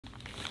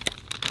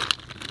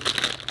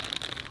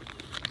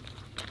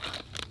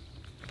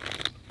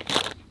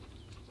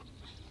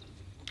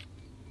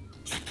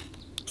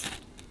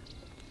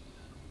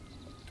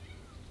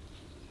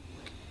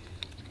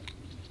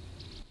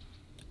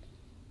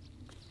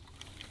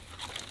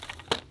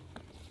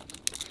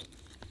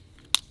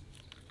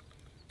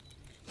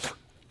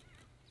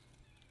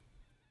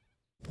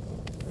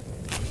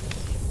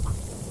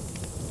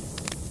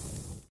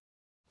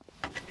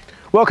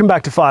Welcome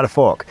back to Fire to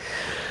Fork.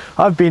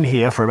 I've been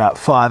here for about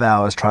 5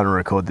 hours trying to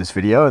record this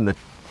video, and the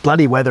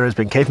bloody weather has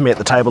been keeping me at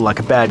the table like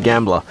a bad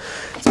gambler.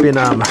 It's been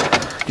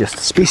just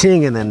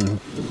spitting and then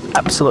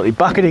absolutely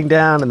bucketing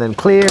down and then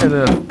clear, and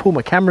then I pull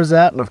my cameras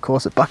out and of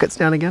course it buckets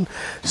down again.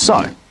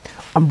 So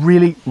I'm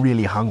really,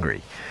 really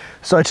hungry.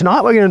 So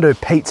tonight we're going to do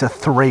pizza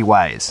 3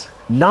 ways.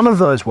 None of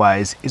those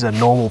ways is a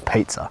normal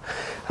pizza.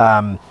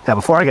 Now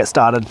before I get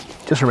started,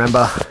 just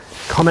remember,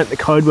 comment the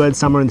code word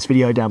somewhere in this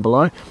video down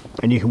below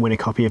and you can win a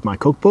copy of my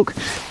cookbook.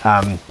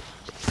 And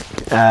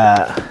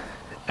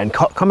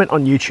comment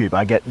on YouTube.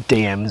 I get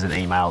DMs and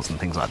emails and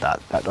things like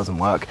that. That doesn't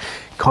work.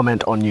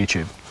 Comment on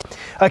YouTube.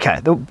 Okay,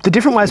 the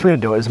different ways we're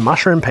going to do it is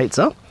mushroom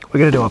pizza, we're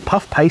going to do a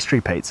puff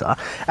pastry pizza,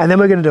 and then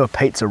we're going to do a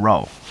pizza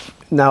roll.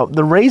 Now,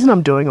 the reason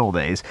I'm doing all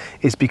these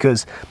is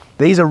because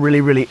these are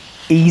really, really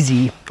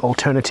easy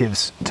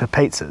alternatives to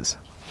pizzas,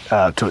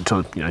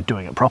 to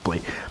doing it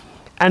properly.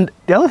 And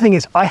the other thing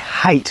is, I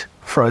hate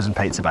frozen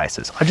pizza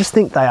bases. I just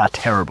think they are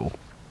terrible.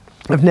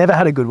 I've never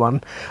had a good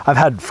one. I've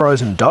had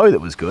frozen dough that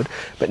was good,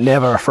 but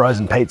never a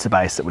frozen pizza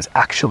base that was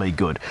actually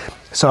good.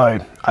 So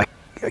I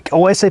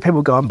always see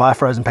people go and buy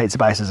frozen pizza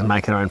bases and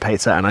make their own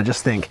pizza, and I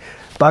just think,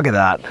 bugger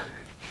that,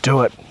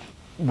 do it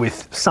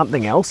with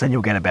something else and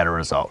you'll get a better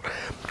result.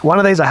 One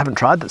of these I haven't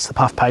tried, that's the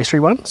puff pastry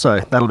one, so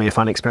that'll be a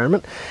fun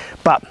experiment.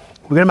 But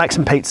we're gonna make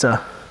some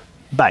pizza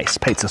base,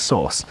 pizza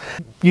sauce.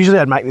 Usually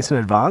I'd make this in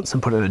advance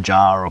and put it in a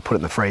jar or put it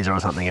in the freezer or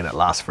something and it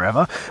lasts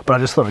forever, but I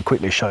just thought I'd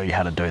quickly show you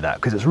how to do that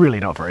because it's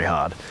really not very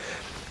hard.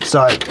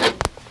 So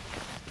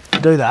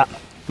do that,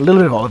 a little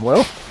bit of olive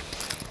oil,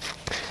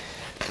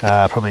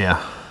 probably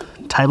a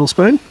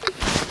tablespoon.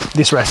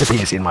 This recipe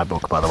is in my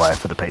book, by the way,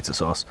 for the pizza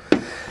sauce.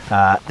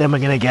 Then we're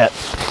gonna get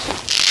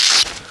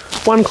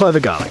 1 clove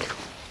of garlic.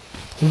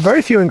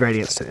 Very few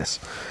ingredients to this.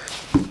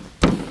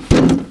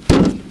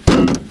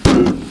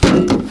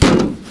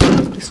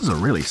 This is a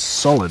really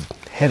solid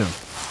head of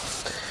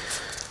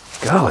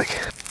garlic.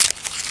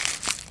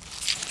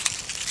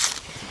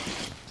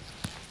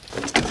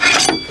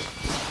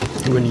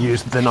 I'm going to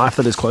use the knife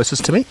that is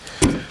closest to me.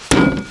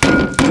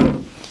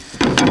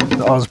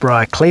 The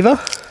Osprey cleaver.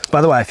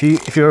 By the way,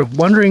 if you're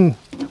wondering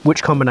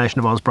which combination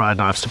of Osprey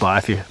knives to buy,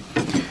 if you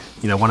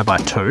want to buy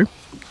 2,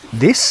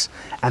 this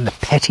and the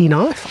petty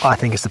knife I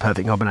think is the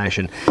perfect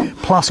combination.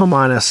 Plus or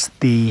minus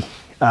the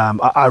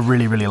I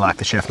really, really like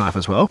the chef knife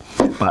as well,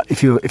 but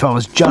if I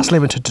was just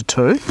limited to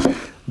 2,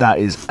 that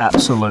is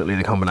absolutely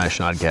the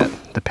combination I'd get.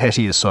 The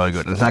petty is so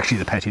good, and it's actually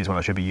the petty is what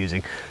I should be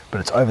using,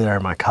 but it's over there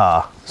in my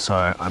car,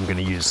 so I'm going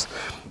to use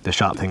the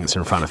sharp thing that's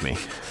in front of me.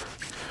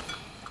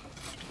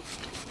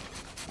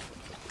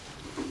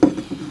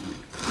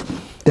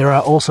 There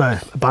are also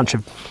a bunch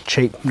of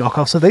cheap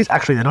knockoffs of these.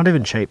 Actually, they're not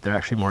even cheap, they're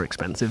actually more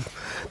expensive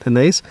than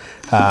these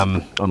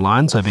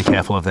online, so be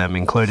careful of them,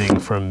 including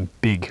from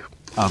big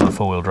other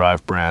 4-wheel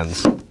drive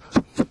brands.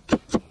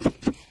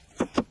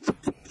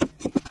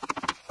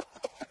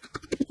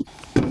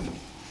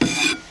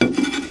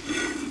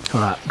 All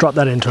right, drop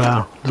that into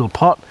our little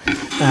pot,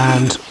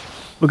 and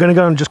we're going to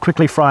go and just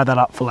quickly fry that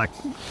up for like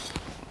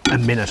a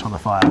minute on the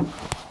fire.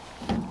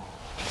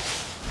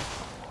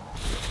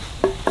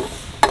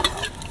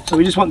 So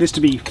we just want this to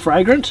be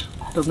fragrant.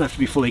 It doesn't have to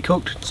be fully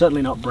cooked,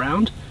 certainly not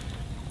browned.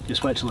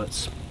 Just wait till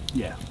it's,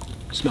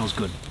 smells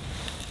good.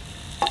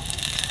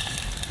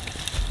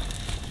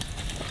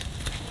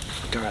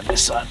 Go around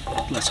this side,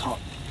 less hot.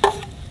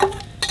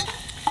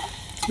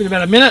 It's been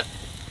about a minute,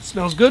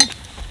 smells good.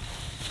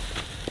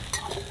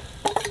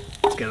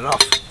 Let's get it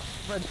off.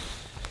 Fred,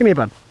 come here,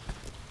 bud.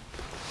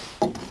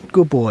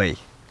 Good boy.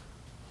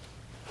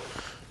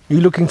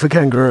 You looking for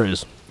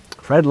kangaroos?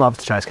 Fred loves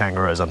to chase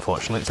kangaroos,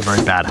 unfortunately. It's a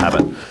very bad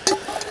habit.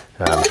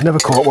 Never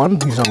caught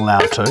one, he's not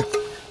allowed to.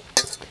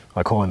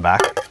 I call him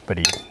back, but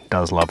he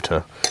does love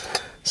to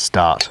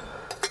start.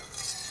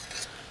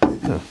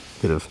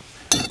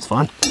 It's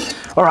fine.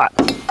 All right,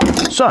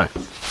 so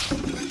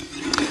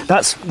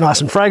that's nice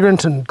and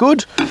fragrant and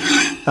good.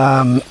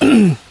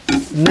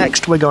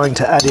 Next, we're going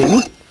to add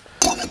in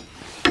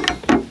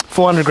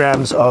 400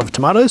 grams of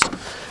tomatoes.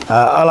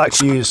 I like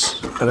to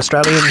use an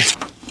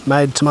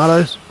Australian-made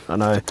tomatoes. I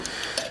know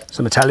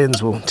some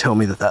Italians will tell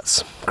me that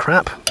that's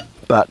crap,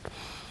 but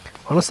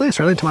honestly,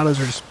 Australian tomatoes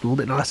are just a little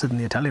bit nicer than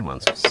the Italian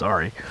ones.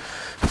 Sorry.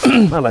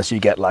 Unless you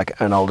get like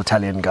an old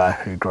Italian guy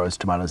who grows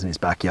tomatoes in his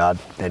backyard,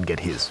 then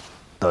get his.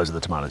 Those are the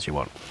tomatoes you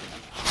want.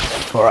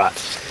 All right.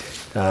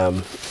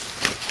 I'm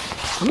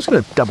just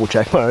going to double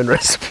check my own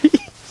recipe.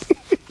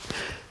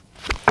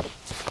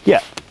 Yeah,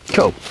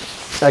 cool.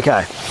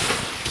 Okay.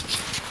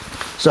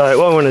 So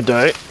what I'm going to do,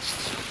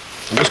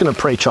 I'm just going to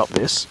pre-chop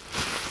this.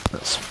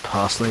 That's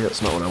parsley,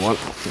 that's not what I want.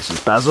 This is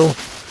basil.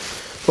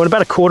 I want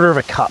about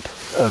 1/4 cup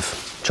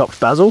of chopped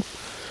basil,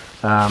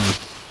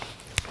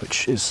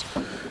 which is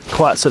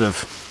quite sort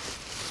of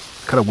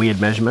kind of weird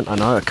measurement, I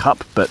know, a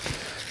cup, but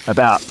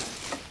about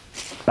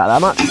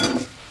that much.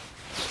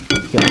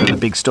 Get rid of the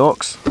big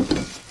stalks.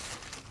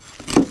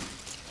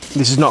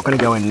 This is not going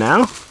to go in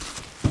now.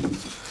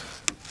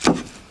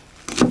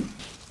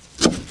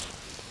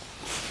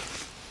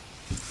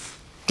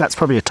 That's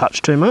probably a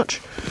touch too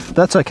much.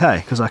 That's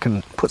okay, because I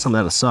can put some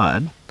of that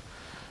aside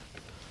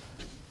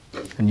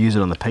and use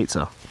it on the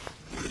pizza.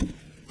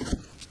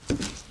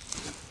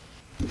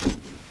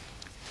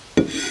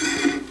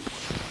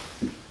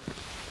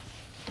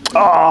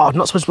 Oh, I'm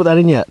not supposed to put that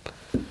in yet.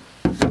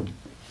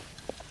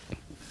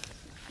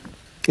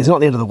 It's not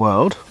the end of the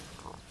world.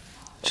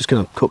 Just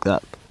going to cook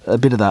that. A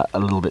bit of that, a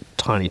little bit,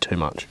 tiny too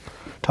much.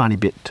 Tiny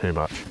bit too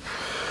much.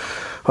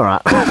 All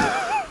right.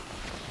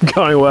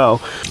 Going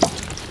well.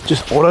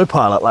 Just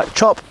autopilot, like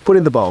chop, put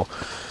in the bowl.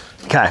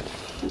 Okay.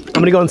 I'm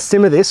going to go and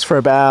simmer this for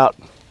about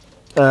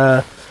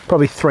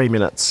probably 3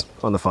 minutes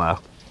on the fire.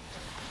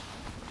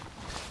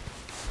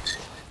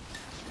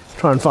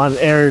 Try and find an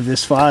area of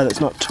this fire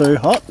that's not too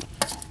hot.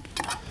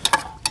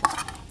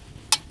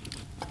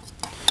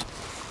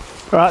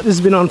 All right, this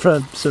has been on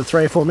for sort of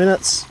 3 or 4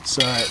 minutes,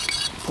 so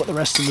put the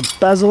rest of the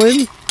basil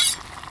in.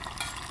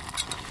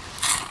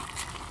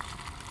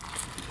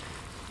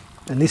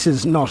 And this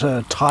is not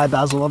a Thai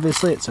basil,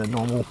 obviously, it's a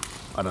normal,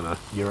 I don't know,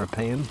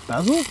 European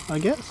basil, I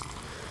guess.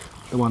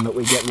 The one that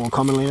we get more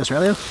commonly in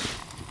Australia.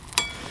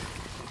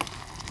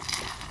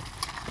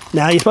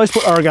 Now, you're supposed to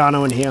put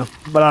oregano in here,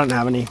 but I don't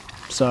have any,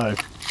 so,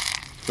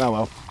 oh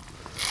well.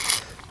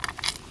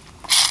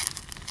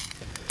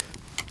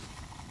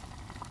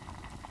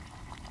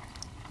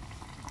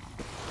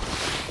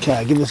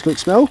 Okay, give this a quick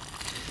smell.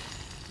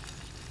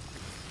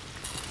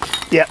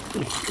 Yeah,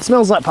 it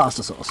smells like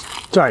pasta sauce.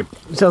 Sorry,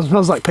 it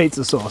smells like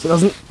pizza sauce. It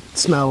doesn't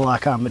smell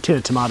like a tin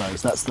of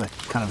tomatoes. That's the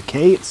kind of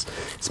key. It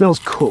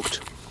smells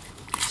cooked.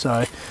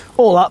 So,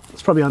 all up,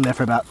 it's probably on there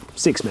for about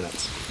 6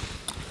 minutes.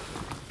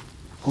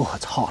 Oh,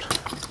 it's hot.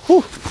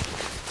 Whew.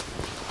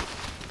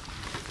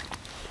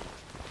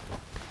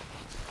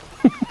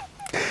 You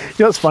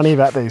know what's funny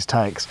about these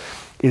takes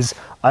is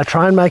I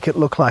try and make it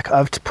look like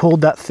I've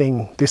pulled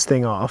this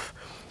thing off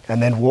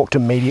and then walked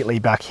immediately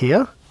back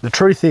here. The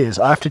truth is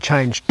I have to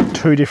change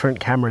 2 different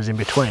cameras in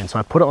between. So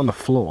I put it on the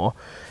floor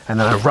and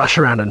then I rush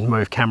around and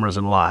move cameras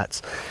and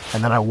lights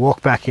and then I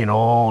walk back in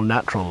all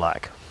natural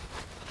like.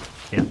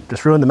 Yeah,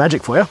 just ruined the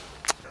magic for you.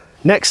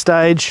 Next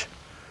stage,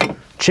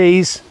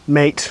 cheese,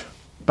 meat,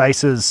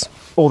 bases,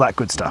 all that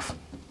good stuff.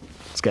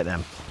 Let's get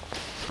them.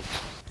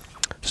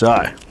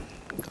 So,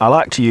 I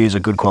like to use a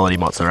good quality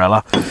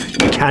mozzarella.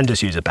 You can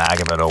just use a bag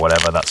of it or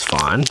whatever, that's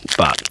fine.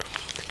 But,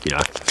 you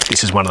know,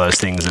 this is one of those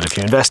things that if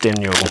you invest in,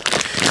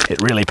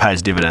 it really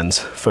pays dividends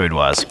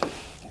food-wise.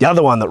 The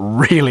other one that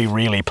really,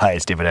 really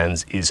pays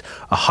dividends is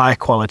a high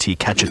quality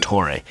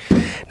cacciatore.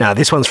 Now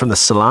this one's from the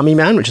Salami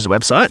Man, which is a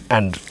website,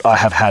 and I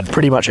have had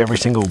pretty much every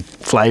single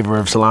flavor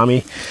of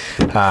salami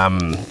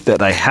that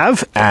they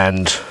have,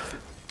 and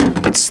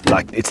it's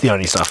the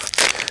only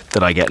stuff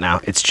that I get now.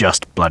 It's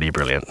just bloody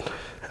brilliant.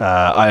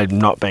 I'm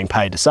not being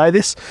paid to say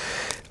this.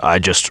 I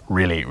just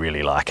really,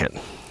 really like it.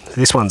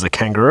 This one's a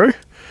kangaroo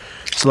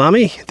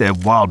salami. Their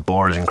wild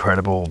boar is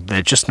incredible.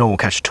 Their just normal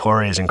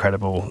cacciatore is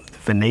incredible.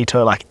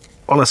 Veneto, like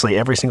honestly,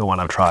 every single one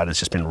I've tried has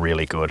just been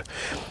really good.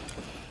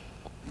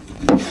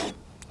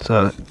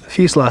 So a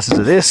few slices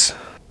of this.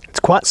 It's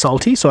quite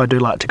salty, so I do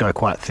like to go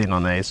quite thin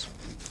on these.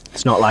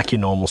 It's not like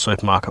your normal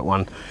supermarket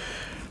one.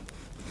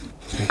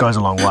 It goes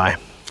a long way.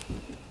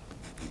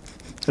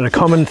 And a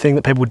common thing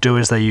that people do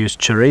is they use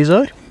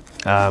chorizo.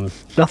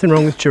 Nothing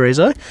wrong with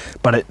chorizo,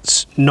 but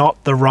it's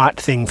not the right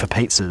thing for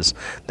pizzas.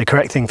 The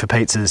correct thing for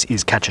pizzas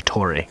is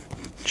cacciatore.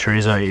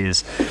 Chorizo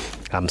is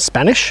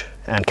Spanish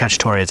and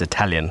cacciatore is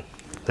Italian.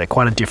 They're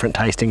quite a different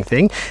tasting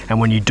thing, and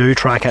when you do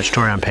try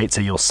cacciatore on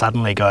pizza, you'll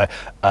suddenly go,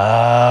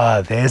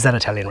 ah, there's that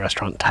Italian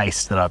restaurant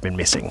taste that I've been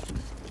missing.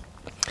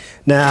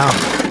 Now,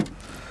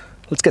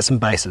 let's get some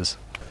bases.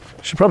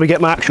 Should probably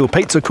get my actual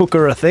pizza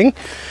cooker a thing.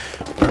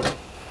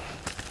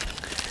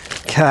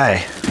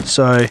 Okay,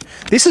 so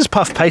this is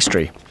puff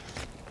pastry.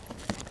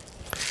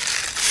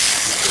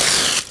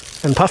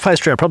 And puff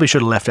pastry I probably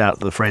should have left out of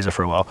the freezer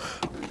for a while.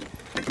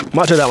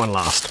 Might do that one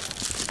last,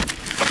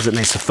 because it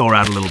needs to thaw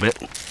out a little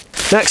bit.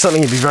 Next,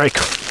 something you'd be very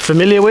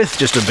familiar with,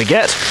 just a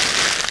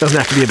baguette. Doesn't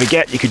have to be a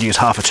baguette, you could use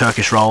half a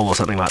Turkish roll or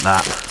something like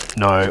that.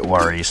 No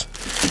worries.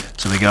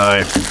 So we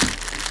go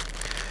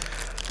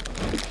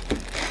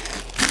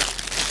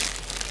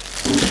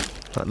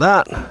like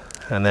that,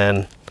 and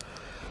then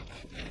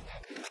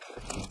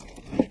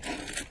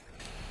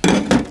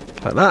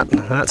like that,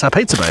 and that's our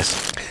pizza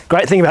base.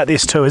 Great thing about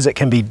this too is it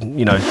can be,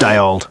 you know, day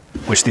old,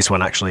 which this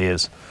one actually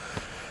is.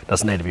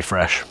 Doesn't need to be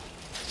fresh.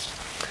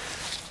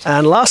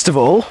 And last of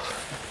all,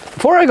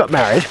 before I got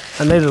married,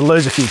 I needed to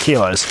lose a few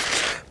kilos,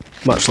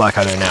 much like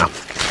I do now.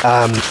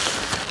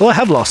 Well, I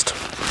have lost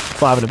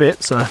 5 and a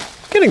bit, so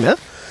getting there.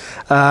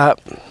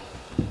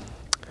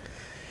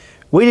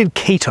 We did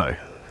keto,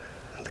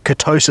 the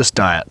ketosis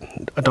diet.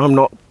 I'm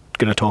not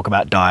going to talk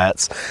about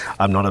diets.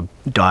 I'm not a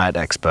diet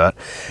expert,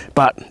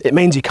 but it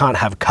means you can't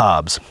have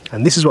carbs.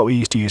 And this is what we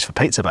used to use for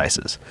pizza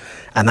bases.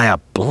 And they are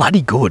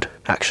bloody good,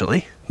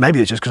 actually.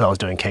 Maybe it's just because I was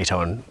doing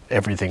keto and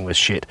everything was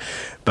shit,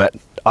 but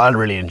I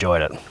really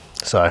enjoyed it.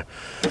 So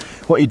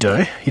what you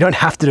do, you don't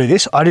have to do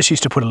this. I just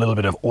used to put a little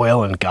bit of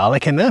oil and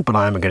garlic in there, but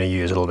I'm going to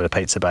use a little bit of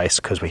pizza base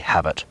because we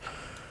have it.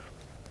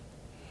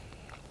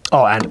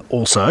 Oh, and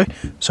also,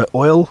 so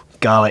oil,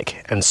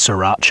 garlic, and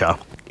sriracha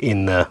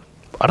in the,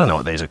 I don't know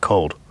what these are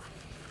called,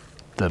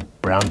 the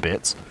brown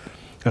bits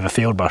of a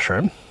field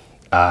mushroom,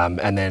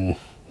 and then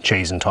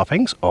cheese and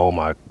toppings. Oh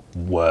my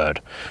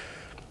word.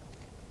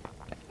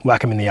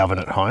 Whack them in the oven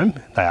at home.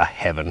 They are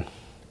heaven.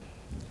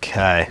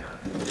 Okay.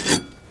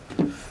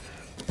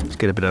 Let's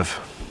get a bit of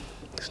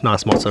this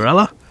nice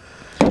mozzarella.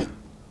 And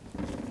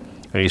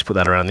just put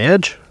that around the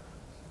edge.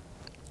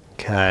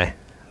 Okay.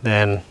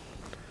 Then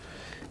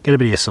get a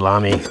bit of your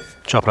salami,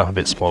 chop it up a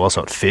bit smaller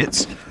so it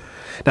fits.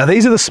 Now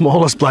these are the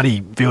smallest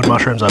bloody field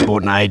mushrooms I've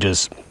bought in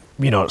ages.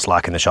 You know what it's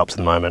like in the shops at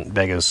the moment.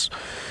 Beggars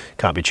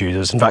can't be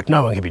choosers. In fact,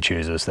 no one can be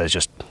choosers. There's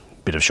just a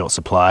bit of short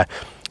supply.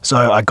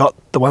 So I got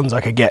the ones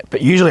I could get,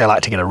 but usually I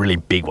like to get a really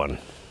big one.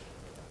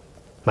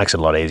 Makes it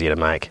a lot easier to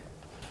make.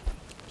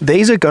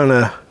 These are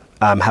gonna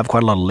have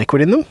quite a lot of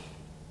liquid in them.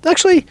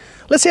 Actually,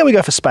 let's see how we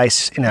go for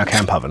space in our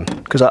camp oven,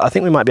 because I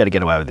think we might be able to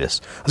get away with this.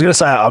 I was gonna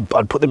say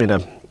I'd put them in a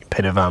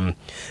bit of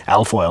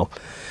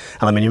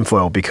aluminium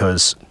foil,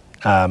 because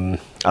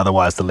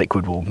otherwise the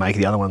liquid will make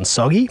the other ones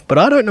soggy, but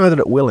I don't know that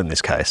it will in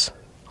this case.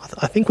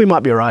 I think we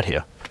might be all right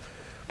here.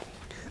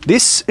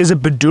 This is a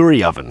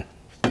Bedourie oven.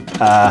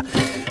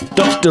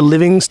 Dr.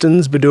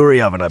 Livingston's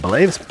Bedourie oven, I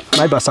believe. It's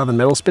made by Southern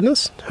Metal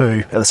Spinners,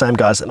 who are the same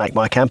guys that make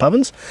my camp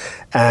ovens,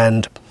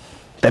 and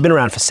they've been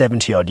around for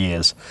 70 odd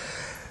years.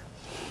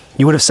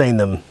 You would have seen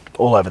them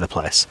all over the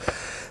place.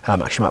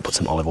 Actually, might put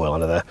some olive oil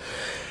under there.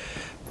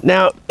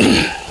 Now,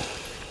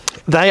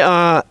 they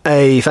are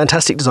a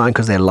fantastic design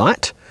because they're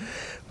light,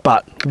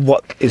 but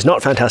what is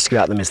not fantastic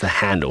about them is the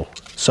handle.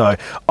 So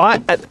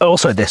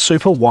also they're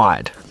super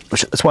wide,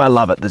 which that's why I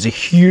love it. There's a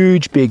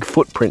huge, big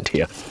footprint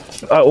here.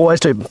 I always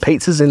do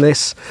pizzas in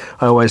this.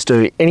 I always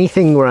do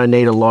anything where I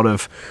need a lot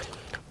of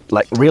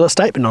like real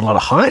estate, but not a lot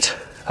of height.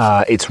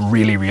 It's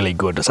really, really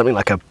good. Something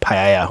like a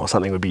paella or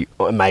something would be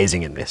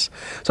amazing in this.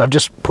 So I've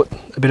just put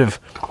a bit of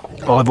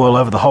olive oil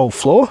over the whole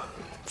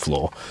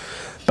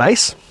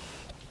base,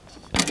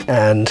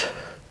 and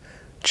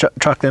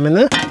chuck them in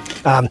there.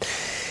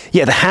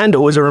 Yeah, the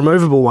handle is a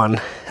removable one,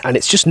 and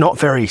it's just not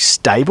very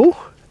stable.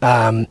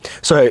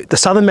 So the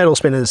Southern Metal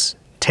Spinners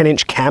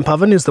 10-inch camp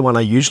oven is the one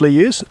I usually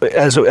use.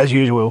 As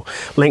usual,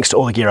 links to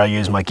all the gear I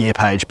use on my gear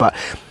page, but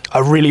I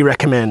really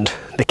recommend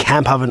the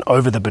camp oven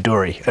over the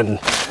Bedourie. And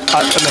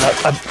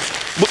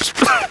whoops,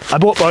 I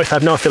bought both, I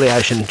have no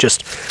affiliation,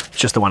 just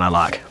the one I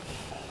like.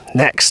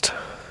 Next,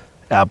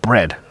 our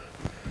bread.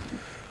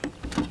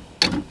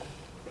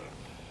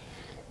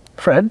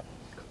 Fred,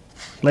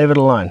 leave it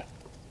alone.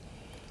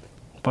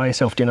 Buy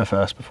yourself dinner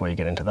first before you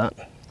get into that.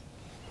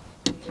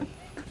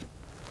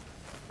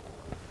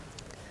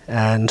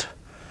 And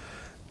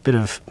a bit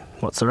of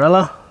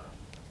mozzarella.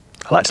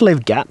 I like to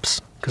leave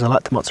gaps because I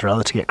like the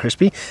mozzarella to get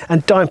crispy.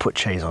 And don't put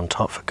cheese on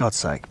top, for God's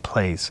sake,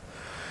 please.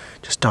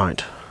 Just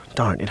don't.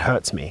 Don't, it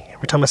hurts me.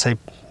 Every time I see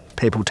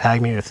people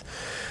tag me with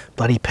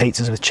bloody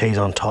pizzas with cheese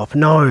on top.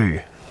 No,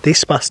 this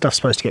stuff's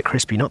supposed to get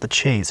crispy, not the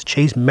cheese. The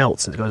cheese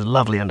melts and it goes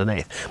lovely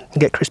underneath. And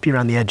get crispy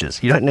around the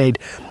edges. You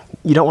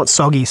don't want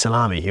soggy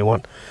salami, you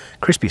want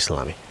crispy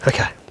salami.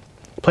 Okay,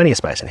 plenty of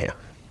space in here.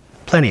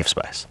 Plenty of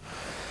space.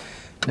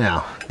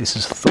 Now, this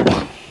is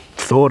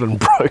thawed and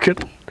broken.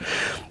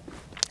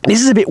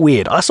 This is a bit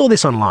weird. I saw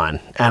this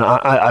online and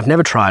I've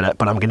never tried it,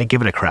 but I'm gonna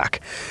give it a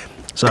crack.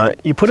 So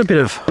you put a bit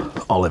of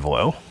olive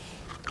oil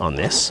on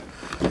this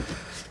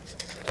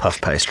puff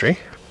pastry.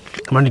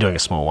 I'm only doing a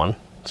small one,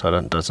 so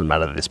it doesn't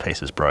matter that this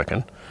piece is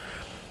broken.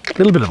 A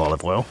little bit of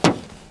olive oil.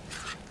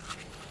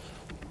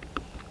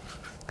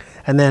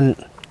 And then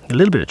a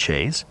little bit of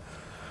cheese,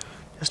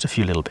 just a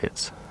few little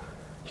bits.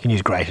 You can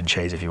use grated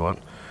cheese if you want.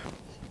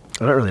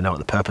 I don't really know what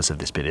the purpose of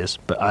this bit is,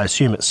 but I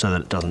assume it's so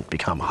that it doesn't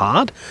become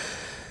hard.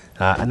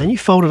 And then you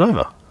fold it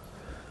over.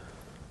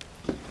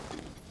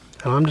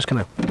 And I'm just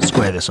going to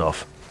square this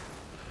off.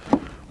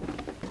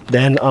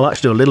 Then I like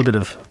to do a little bit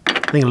of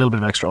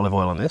extra olive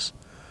oil on this.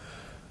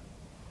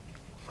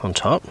 On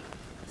top.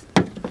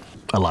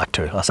 I like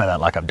to. I say that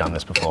like I've done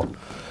this before.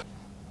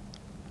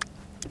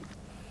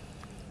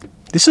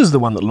 This is the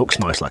one that looks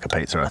most like a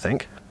pizza, I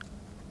think.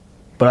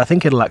 But I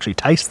think it'll actually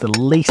taste the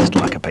least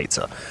like a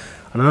pizza.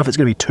 I don't know if it's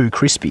going to be too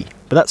crispy,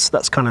 but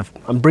that's kind of,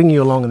 I'm bringing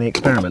you along in the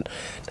experiment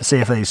to see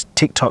if these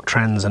TikTok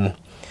trends and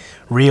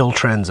real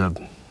trends are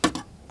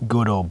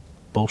good or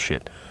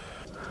bullshit.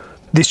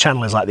 This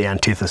channel is like the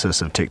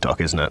antithesis of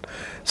TikTok, isn't it?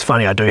 It's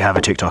funny, I do have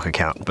a TikTok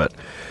account, but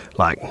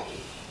like,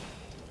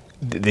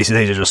 these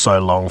are just so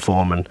long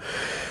form and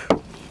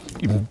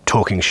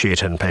talking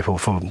shit and people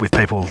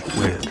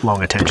with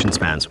long attention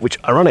spans, which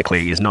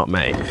ironically is not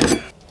me.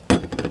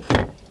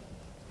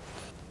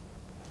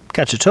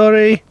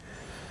 Cacciatore.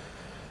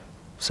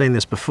 Seen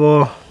this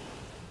before.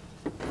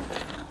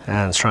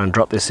 And let's try and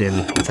drop this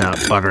in without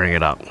buttering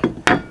it up.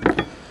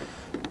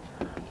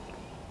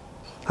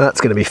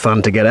 That's going to be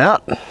fun to get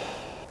out.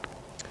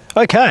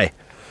 Okay,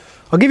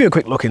 I'll give you a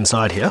quick look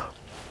inside here.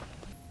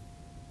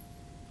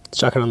 Let's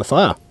chuck it on the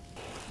fire.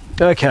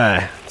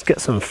 Okay, let's get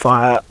some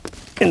fire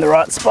in the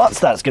right spots.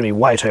 That's going to be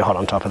way too hot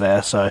on top of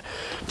there, so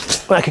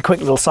make a quick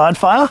little side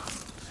fire.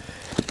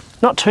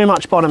 Not too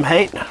much bottom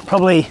heat,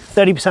 probably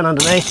 30%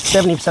 underneath,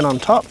 70% on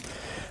top.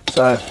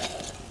 So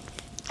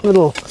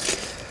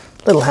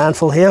little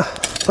handful here.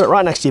 Put it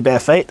right next to your bare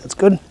feet, that's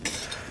good.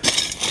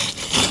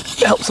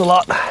 It helps a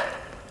lot.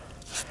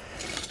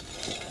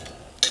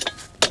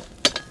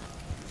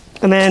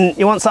 And then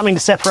you want something to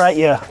separate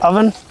your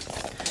oven.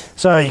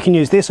 So you can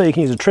use this, or you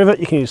can use a trivet,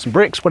 you can use some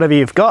bricks, whatever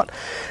you've got.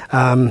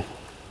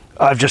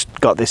 I've just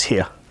got this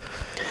here.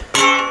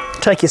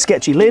 Take your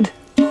sketchy lid.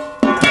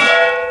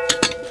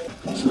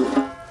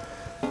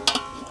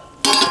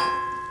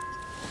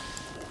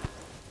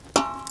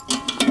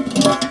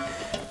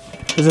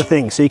 There's a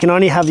thing, so you can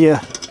only have your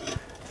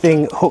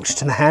thing hooked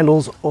to the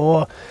handles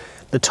or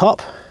the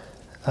top,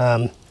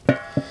 and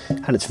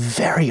it's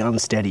very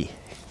unsteady.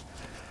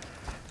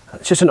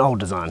 It's just an old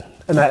design,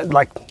 and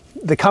like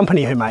the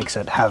company who makes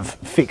it have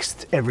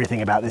fixed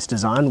everything about this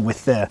design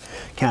with their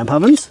camp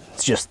ovens.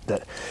 It's just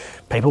that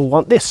people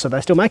want this, so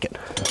they still make it.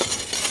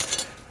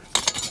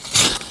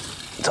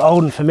 It's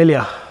old and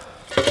familiar,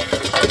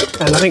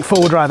 and I think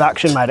four-wheel drive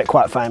action made it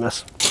quite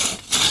famous.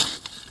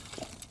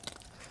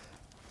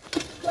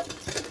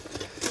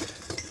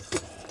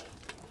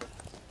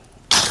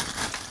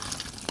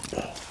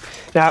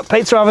 Now,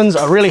 pizza ovens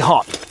are really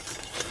hot,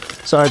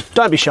 so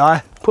don't be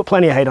shy, put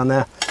plenty of heat on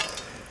there.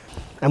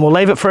 And we'll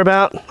leave it for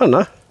about, I don't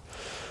know,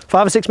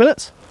 5 or 6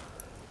 minutes.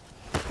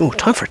 Oh,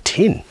 time for a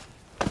tin.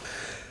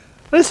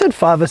 I just said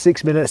 5 or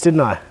 6 minutes,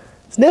 didn't I?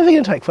 It's never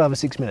gonna take 5 or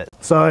 6 minutes.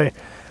 So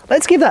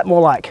let's give that more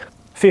like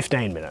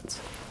 15 minutes.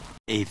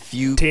 A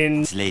few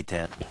tins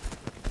later.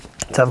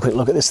 Let's have a quick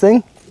look at this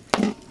thing.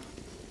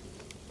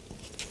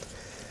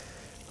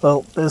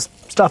 Well, there's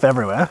stuff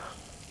everywhere.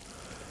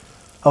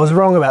 I was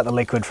wrong about the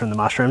liquid from the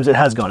mushrooms. It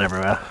has gone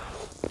everywhere.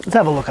 Let's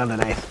have a look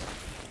underneath.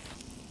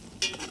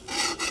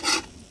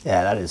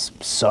 Yeah, that is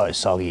so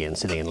soggy and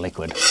sitting in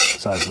liquid.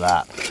 So is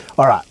that.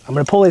 All right, I'm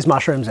gonna pull these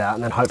mushrooms out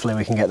and then hopefully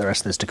we can get the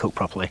rest of this to cook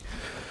properly.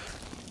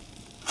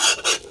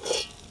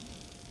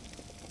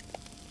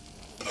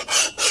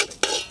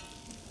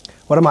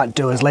 What I might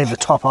do is leave the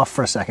top off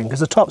for a second because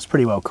the top's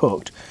pretty well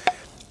cooked,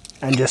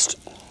 and just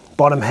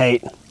bottom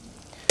heat,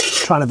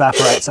 try and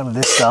evaporate some of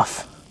this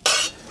stuff.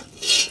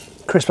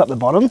 Crisp up the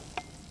bottom.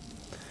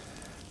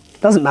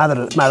 Doesn't matter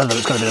that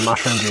it's got a bit of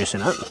mushroom juice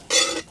in it.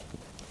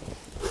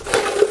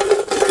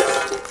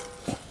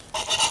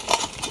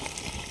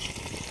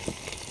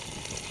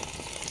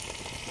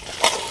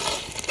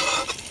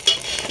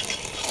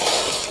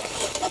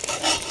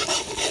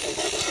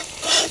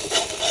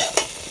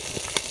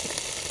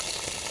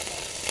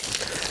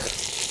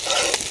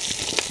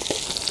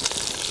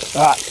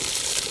 All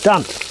right,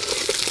 done.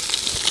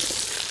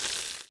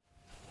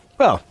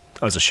 Well,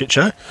 that was a shit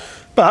show,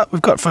 but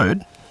we've got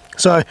food.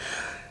 So,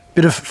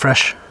 bit of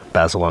fresh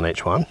basil on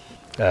each one.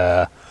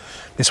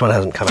 This one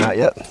hasn't come out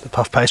yet, the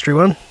puff pastry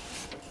one.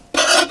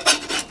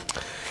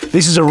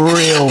 This is a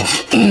real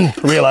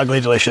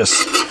ugly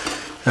delicious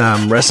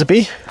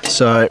recipe.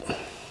 So,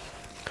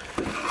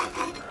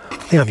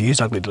 I think I've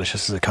used ugly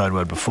delicious as a code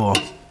word before.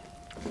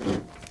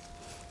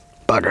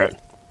 Bugger it,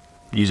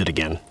 use it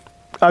again.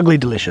 Ugly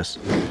Delicious,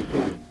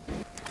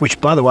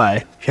 which, by the way,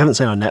 if you haven't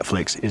seen on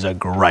Netflix, is a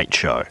great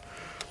show.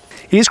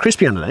 It is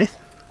crispy underneath.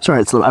 Sorry,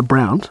 it's a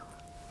browned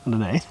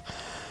underneath,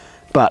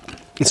 but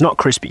it's not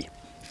crispy.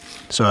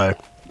 So,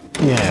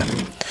 yeah.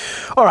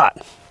 All right,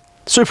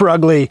 super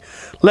ugly.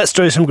 Let's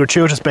do some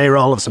gratuitous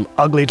B-roll of some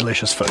ugly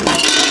delicious food.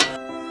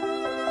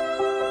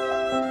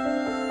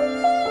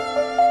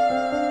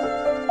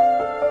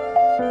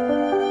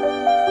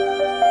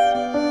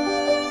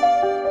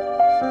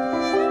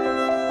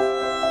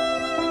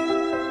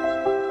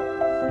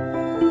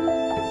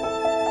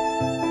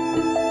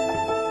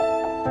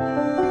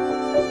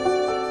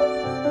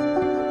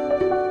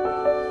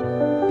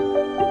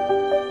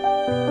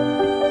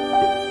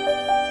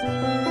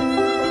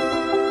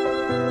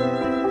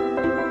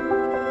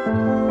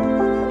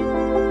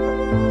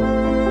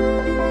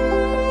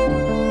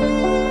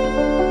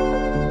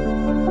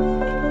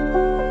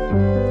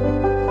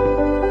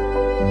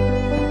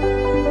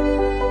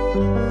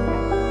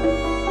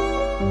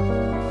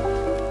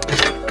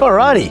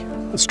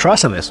 Alrighty, let's try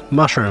some of this.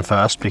 Mushroom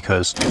first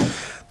because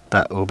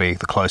that will be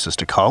the closest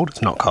to cold.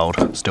 It's not cold,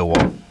 it's still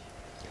warm.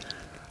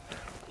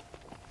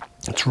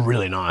 It's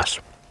really nice.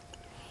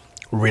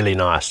 Really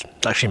nice.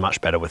 It's actually much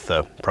better with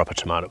the proper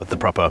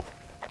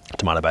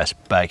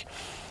tomato-based bake.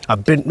 I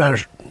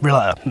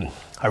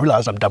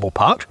realised I'm double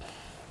parked.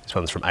 This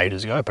one's from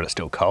ages ago, but it's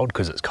still cold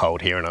because it's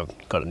cold here and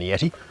I've got it in the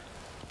Yeti.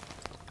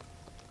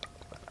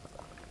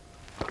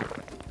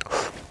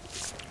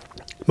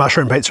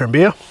 Mushroom pizza and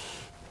beer.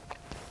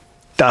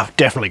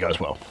 Definitely goes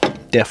well.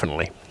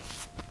 Definitely.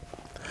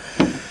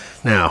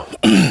 Now,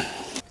 what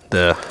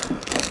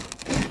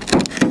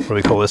do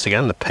we call this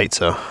again? The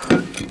pizza.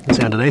 This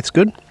underneath's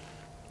good.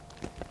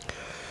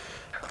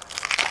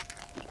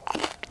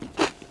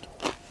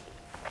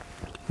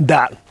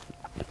 That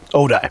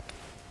all day.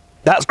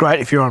 That's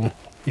great if you're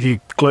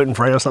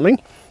gluten-free or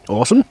something.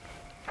 Awesome.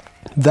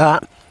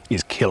 That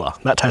is killer.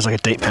 That tastes like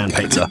a deep pan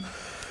pizza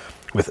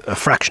with a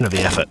fraction of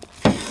the effort.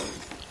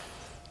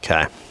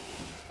 Okay.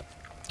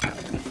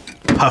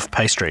 Puff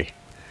pastry.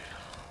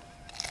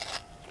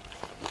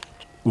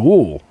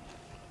 Ooh.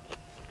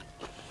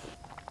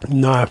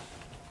 No.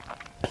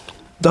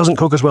 Doesn't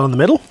cook as well in the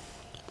middle.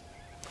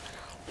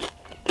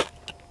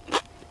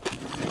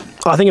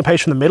 I think a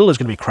pastry in the middle is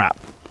going to be crap.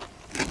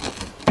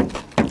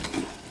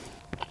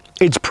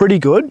 It's pretty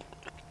good.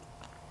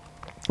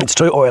 It's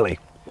too oily.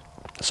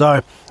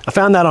 So I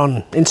found that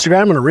on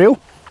Instagram on a reel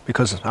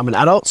because I'm an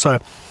adult, so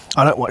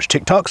I don't watch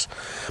TikToks.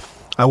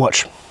 I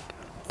watch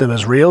them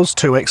as reels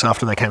 2 weeks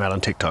after they came out on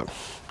TikTok.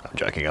 I'm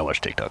joking, I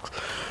watch TikToks.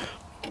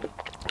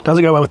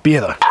 Doesn't go well with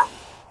beer though.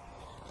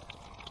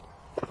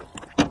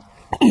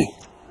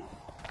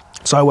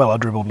 So well I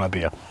dribbled my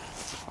beer.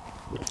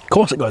 Of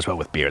course it goes well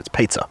with beer, it's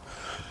pizza.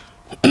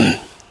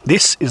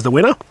 This is the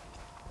winner.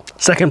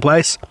 Second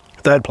place,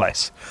 third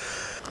place.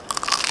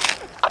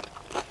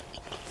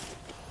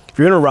 If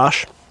you're in a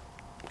rush,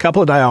 a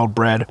couple of day-old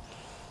bread,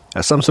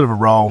 some sort of a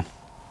roll,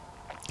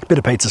 a bit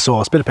of pizza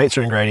sauce, bit of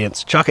pizza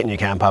ingredients, chuck it in your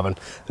camp oven.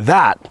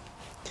 That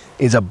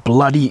is a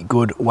bloody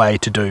good way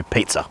to do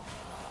pizza.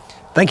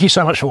 Thank you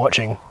so much for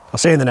watching. I'll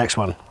see you in the next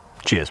one.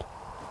 Cheers.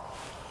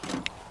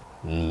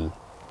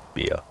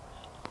 Beer.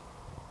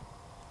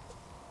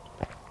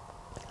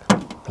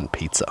 And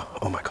pizza.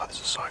 Oh my God, this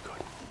is so good.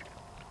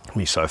 I'm gonna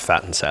be so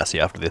fat and sassy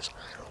after this.